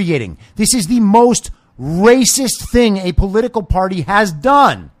infuriating. This is the most racist thing a political party has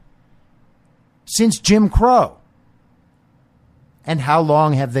done since Jim Crow. And how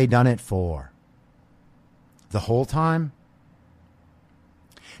long have they done it for? The whole time?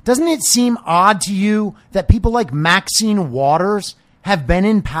 Doesn't it seem odd to you that people like Maxine Waters have been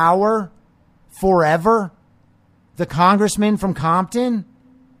in power forever? The congressman from Compton?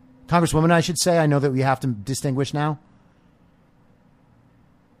 Congresswoman, I should say. I know that we have to distinguish now.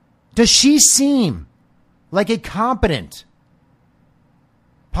 Does she seem like a competent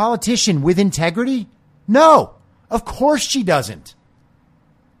politician with integrity? No, of course she doesn't.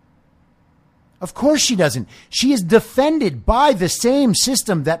 Of course she doesn't. She is defended by the same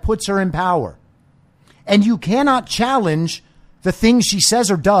system that puts her in power. And you cannot challenge the things she says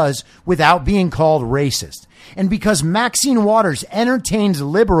or does without being called racist. And because Maxine Waters entertains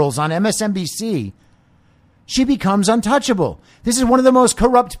liberals on MSNBC, she becomes untouchable. This is one of the most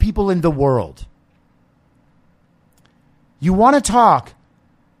corrupt people in the world. You want to talk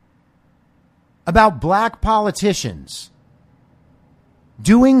about black politicians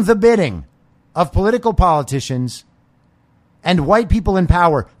doing the bidding of political politicians and white people in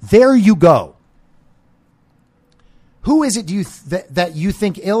power. There you go. Who is it that you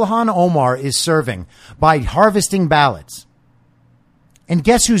think Ilhan Omar is serving by harvesting ballots? And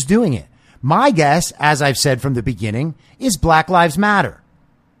guess who's doing it? My guess, as I've said from the beginning, is Black Lives Matter.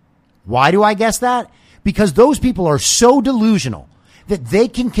 Why do I guess that? Because those people are so delusional that they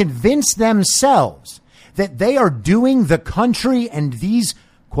can convince themselves that they are doing the country and these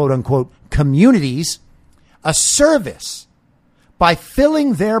quote unquote communities a service by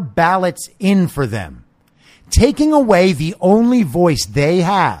filling their ballots in for them, taking away the only voice they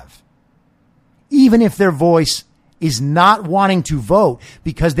have, even if their voice is not wanting to vote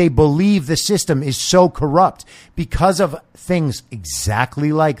because they believe the system is so corrupt because of things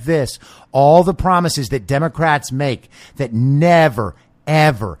exactly like this. All the promises that Democrats make that never,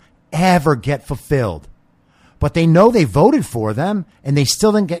 ever, ever get fulfilled. But they know they voted for them and they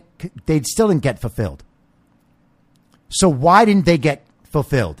still didn't get fulfilled. So why didn't they get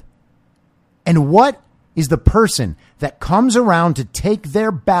fulfilled? And what is the person that comes around to take their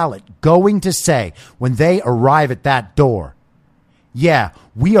ballot going to say when they arrive at that door? Yeah,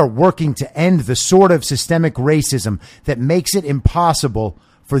 we are working to end the sort of systemic racism that makes it impossible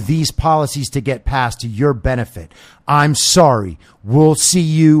for these policies to get passed to your benefit. I'm sorry. We'll see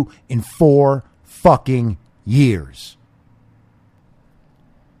you in 4 fucking years.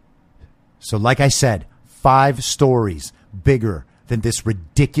 So like I said, 5 stories bigger than this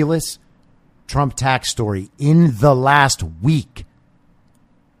ridiculous Trump tax story in the last week.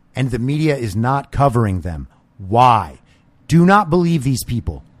 And the media is not covering them. Why? Do not believe these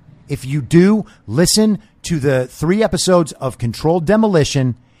people. If you do, listen to the 3 episodes of Controlled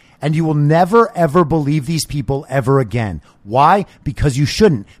Demolition, and you will never, ever believe these people ever again. Why? Because you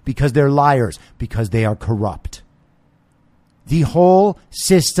shouldn't. Because they're liars. Because they are corrupt. The whole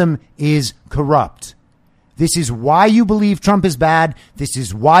system is corrupt. This is why you believe Trump is bad. This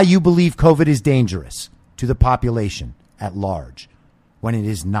is why you believe COVID is dangerous to the population at large, when it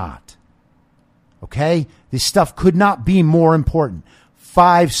is not. Okay? This stuff could not be more important.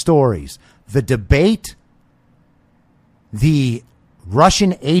 5 stories. The debate, the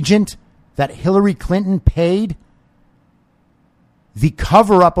Russian agent that Hillary Clinton paid, the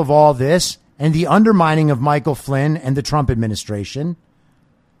cover-up of all this, and the undermining of Michael Flynn and the Trump administration,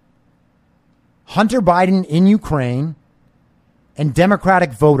 Hunter Biden in Ukraine, and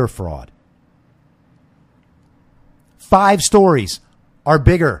Democratic voter fraud. 5 stories are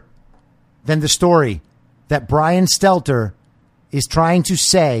bigger than the story that Brian Stelter is trying to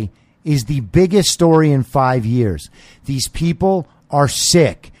say is the biggest story in 5 years. These people are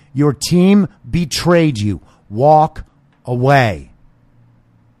sick. Your team betrayed you. Walk away.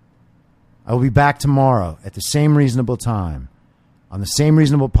 I will be back tomorrow at the same reasonable time on the same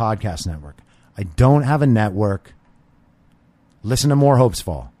reasonable podcast network. I don't have a network. Listen to More Hopes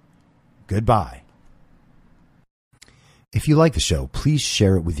Fall. Goodbye. If you like the show, please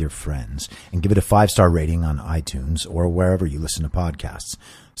share it with your friends and give it a 5-star rating on iTunes or wherever you listen to podcasts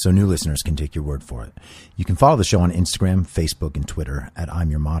so new listeners can take your word for it. You can follow the show on Instagram, Facebook, and Twitter at I'm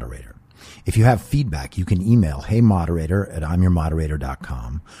Your Moderator. If you have feedback, you can email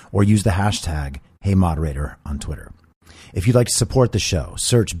heymoderator@imyourmoderator.com or use the hashtag heymoderator on Twitter. If you'd like to support the show,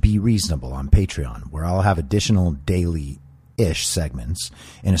 search Be Reasonable on Patreon, where I'll have additional daily-ish segments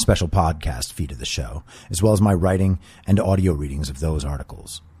in a special podcast feed of the show, as well as my writing and audio readings of those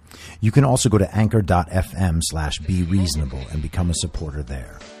articles. You can also go to anchor.fm/BeReasonable and become a supporter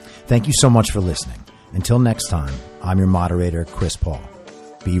there. Thank you so much for listening. Until next time, I'm your moderator, Chris Paul.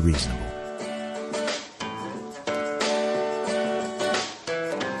 Be reasonable.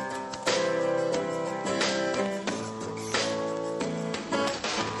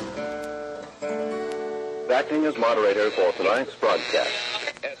 Acting as moderator for tonight's broadcast.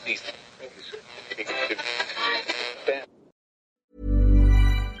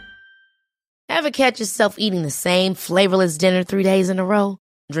 Ever catch yourself eating the same flavorless dinner 3 days in a row?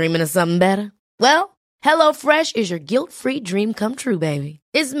 Dreaming of something better? Well, HelloFresh is your guilt-free dream come true, baby.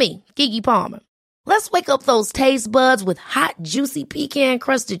 It's me, Keke Palmer. Let's wake up those taste buds with hot, juicy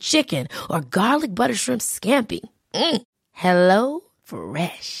pecan-crusted chicken or garlic butter shrimp scampi. Hello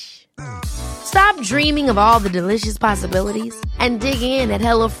Fresh. Stop dreaming of all the delicious possibilities and dig in at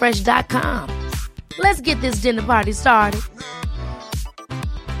HelloFresh.com. Let's get this dinner party started.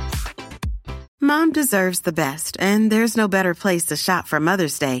 Mom deserves the best, and there's no better place to shop for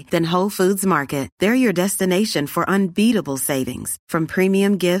Mother's Day than Whole Foods Market. They're your destination for unbeatable savings, from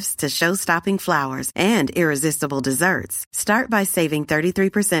premium gifts to show-stopping flowers and irresistible desserts. Start by saving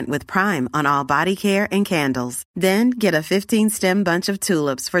 33% with Prime on all body care and candles. Then get a 15-stem bunch of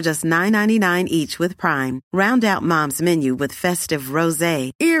tulips for just $9.99 each with Prime. Round out Mom's menu with festive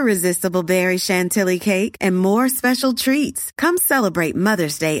rosé, irresistible berry chantilly cake, and more special treats. Come celebrate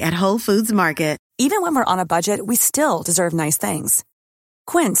Mother's Day at Whole Foods Market. Even when we're on a budget, we still deserve nice things.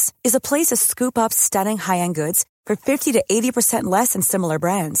 Quince is a place to scoop up stunning high-end goods for 50 to 80% less than similar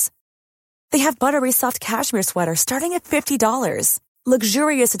brands. They have buttery soft cashmere sweaters starting at $50,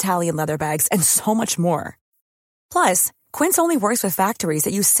 luxurious Italian leather bags, and so much more. Plus, Quince only works with factories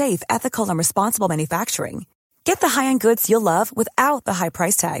that use safe, ethical, and responsible manufacturing. Get the high-end goods you'll love without the high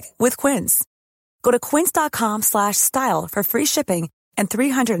price tag with Quince. Go to quince.com/style for free shipping and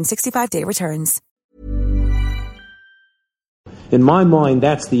 365-day returns. In my mind,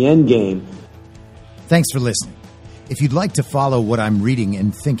 that's the end game. Thanks for listening. If you'd like to follow what I'm reading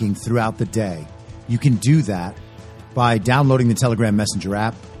and thinking throughout the day, you can do that by downloading the Telegram Messenger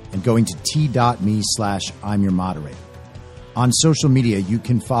app and going to t.me/I'm your moderator. On social media, you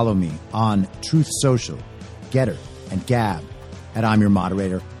can follow me on Truth Social, Getter, and Gab at I'm Your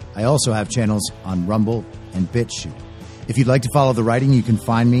Moderator. I also have channels on Rumble and BitChute. If you'd like to follow the writing, you can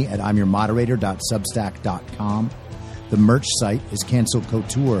find me at I'mYourModerator.substack.com. The merch site is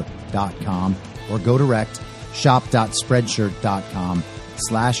cancelcouture.com or go direct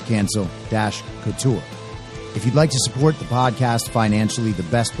shop.spreadshirt.com/cancel-couture. If you'd like to support the podcast financially, the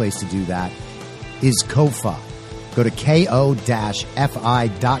best place to do that is Ko-Fi. Go to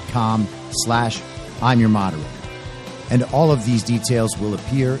ko-fi.com/I'm Your Moderator. And all of these details will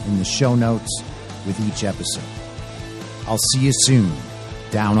appear in the show notes with each episode. I'll see you soon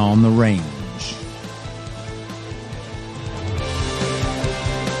down on the range.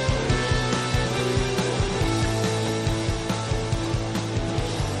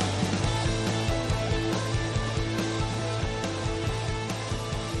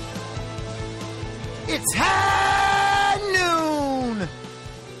 It's high!